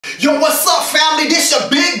Yo, what's up, family? This your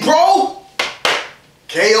big bro.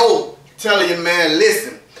 KO, telling you, man,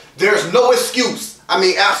 listen, there's no excuse. I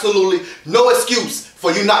mean, absolutely no excuse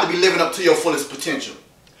for you not to be living up to your fullest potential.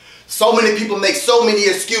 So many people make so many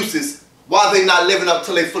excuses why they're not living up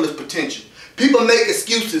to their fullest potential. People make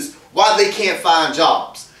excuses why they can't find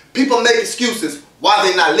jobs. People make excuses why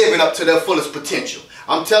they're not living up to their fullest potential.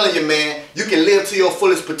 I'm telling you, man, you can live to your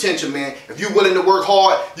fullest potential, man. If you're willing to work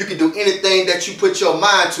hard, you can do anything that you put your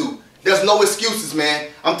mind to. There's no excuses, man.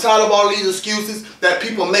 I'm tired of all these excuses that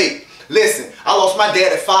people make. Listen, I lost my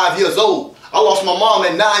dad at 5 years old. I lost my mom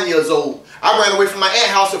at 9 years old. I ran away from my aunt's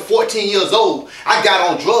house at 14 years old. I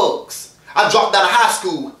got on drugs. I dropped out of high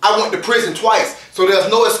school. I went to prison twice. So there's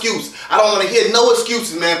no excuse. I don't want to hear no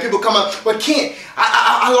excuses, man. People come up, but Kent,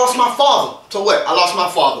 I lost my father. So what? I lost my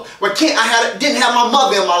father. Well, Kent, didn't have my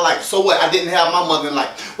mother in my life. So what? I didn't have my mother in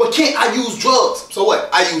life. Well, Kent, I used drugs. So what?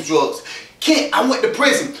 I used drugs. Kent, I went to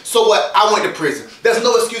prison. So what? I went to prison. There's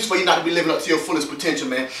no excuse for you not to be living up to your fullest potential,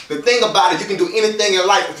 man. The thing about it, you can do anything in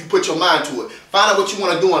life if you put your mind to it. Find out what you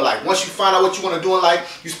want to do in life. Once you find out what you want to do in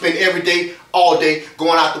life, you spend every day, all day,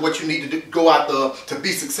 going after what you need to do, go after to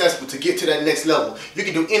be successful, to get to that next level. You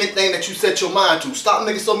can do anything that you set your mind to. Stop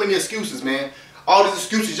making so many excuses, man. All these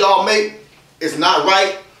excuses y'all make is not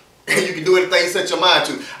right. And you can do anything you set your mind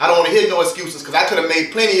to. I don't want to hear no excuses, because I could have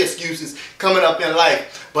made plenty of excuses coming up in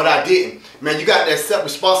life, but I didn't. Man, you got to accept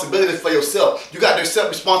responsibility for yourself. You got to accept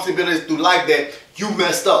responsibility through life that you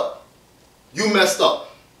messed up. You messed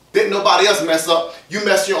up. Didn't nobody else mess up. You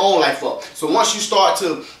messed your own life up. So once you start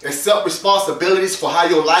to accept responsibilities for how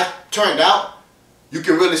your life turned out, you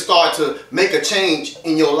can really start to make a change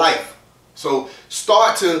in your life. So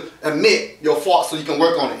start to admit your faults so you can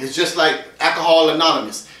work on it. It's just like Alcohol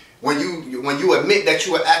Anonymous. When you admit that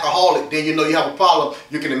you're an alcoholic, then you know you have a problem.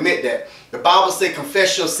 You can admit that. The Bible says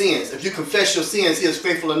confess your sins. If you confess your sins, He is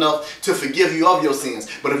faithful enough to forgive you of your sins.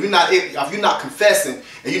 But if you're not confessing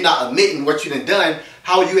and you're not admitting what you've done,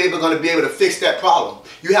 how are you going to be able to fix that problem?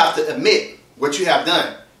 You have to admit what you have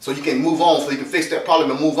done so you can move on, so you can fix that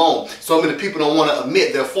problem and move on. So many people don't want to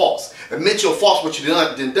admit their faults. Admit your faults, what you've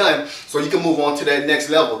done, so you can move on to that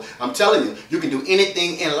next level. I'm telling you, you can do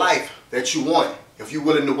anything in life that you want if you're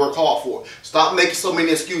willing to work hard for it. Stop making so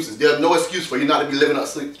many excuses. There's no excuse for you not to be living up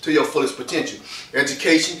to your fullest potential.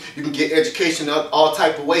 Education, you can get education in all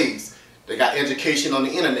type of ways. They got education on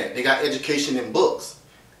the internet. They got education in books.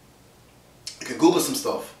 You can Google some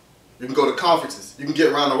stuff. You can go to conferences. You can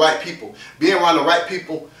get around the right people. Being around the right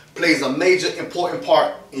people plays a major important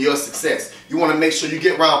part in your success. You want to make sure you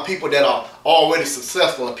get around people that are already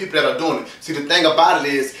successful and people that are doing it. See, the thing about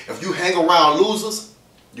it is, if you hang around losers,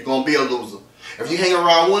 you're going to be a loser. If you hang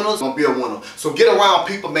around winners, you're going to be a winner. So get around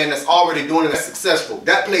people, man, that's already doing it, that's successful.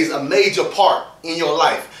 That plays a major part in your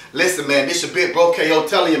life. Listen, man, this your big bro KO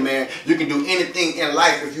telling you, man, you can do anything in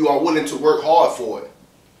life if you are willing to work hard for it.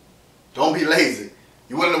 Don't be lazy.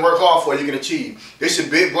 You're willing to work hard for it, you can achieve. This your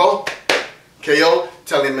big bro KO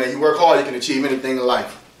telling you, man, you work hard, you can achieve anything in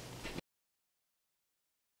life.